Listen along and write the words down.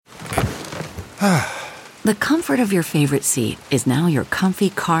The comfort of your favorite seat is now your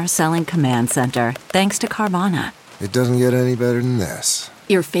comfy car-selling command center, thanks to Carvana. It doesn't get any better than this.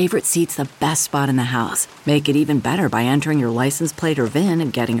 Your favorite seat's the best spot in the house. Make it even better by entering your license plate or VIN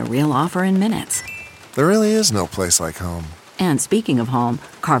and getting a real offer in minutes. There really is no place like home. And speaking of home,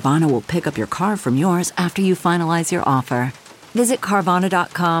 Carvana will pick up your car from yours after you finalize your offer. Visit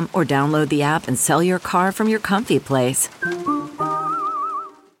Carvana.com or download the app and sell your car from your comfy place.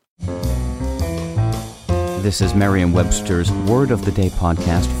 This is Merriam-Webster's Word of the Day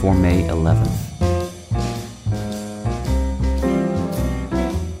podcast for May 11th.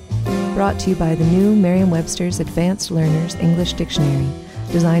 Brought to you by the new Merriam-Webster's Advanced Learners English Dictionary,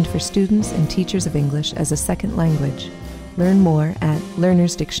 designed for students and teachers of English as a second language. Learn more at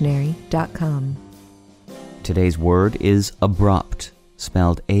learnersdictionary.com. Today's word is abrupt,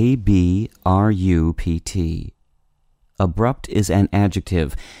 spelled A-B-R-U-P-T. Abrupt is an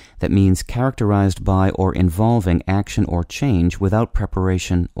adjective that means characterized by or involving action or change without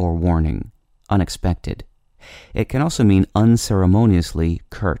preparation or warning, unexpected. It can also mean unceremoniously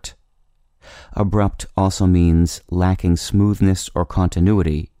curt. Abrupt also means lacking smoothness or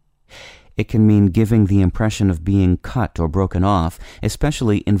continuity. It can mean giving the impression of being cut or broken off,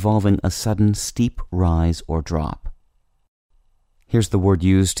 especially involving a sudden steep rise or drop. Here's the word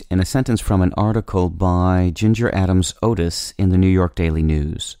used in a sentence from an article by Ginger Adams Otis in the New York Daily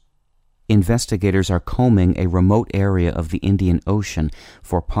News. Investigators are combing a remote area of the Indian Ocean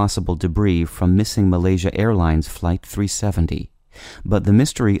for possible debris from missing Malaysia Airlines Flight 370. But the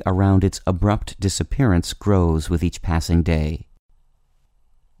mystery around its abrupt disappearance grows with each passing day.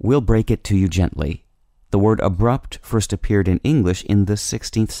 We'll break it to you gently. The word abrupt first appeared in English in the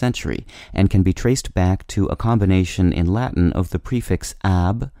 16th century and can be traced back to a combination in Latin of the prefix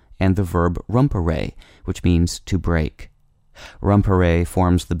ab and the verb rumpere, which means to break. Rumpere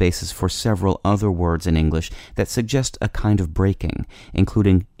forms the basis for several other words in English that suggest a kind of breaking,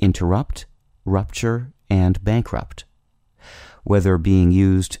 including interrupt, rupture, and bankrupt. Whether being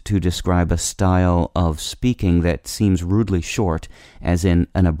used to describe a style of speaking that seems rudely short, as in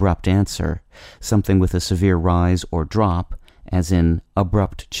an abrupt answer, something with a severe rise or drop, as in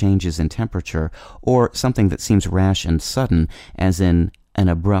abrupt changes in temperature, or something that seems rash and sudden, as in an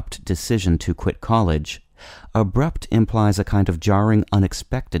abrupt decision to quit college, abrupt implies a kind of jarring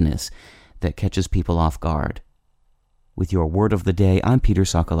unexpectedness that catches people off guard. With your word of the day, I'm Peter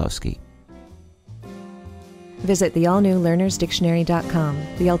Sokolowski. Visit the all-new learnersdictionary.com,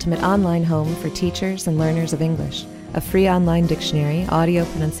 the ultimate online home for teachers and learners of English. A free online dictionary, audio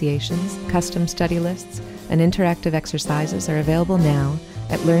pronunciations, custom study lists, and interactive exercises are available now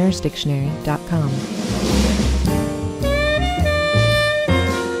at learnersdictionary.com.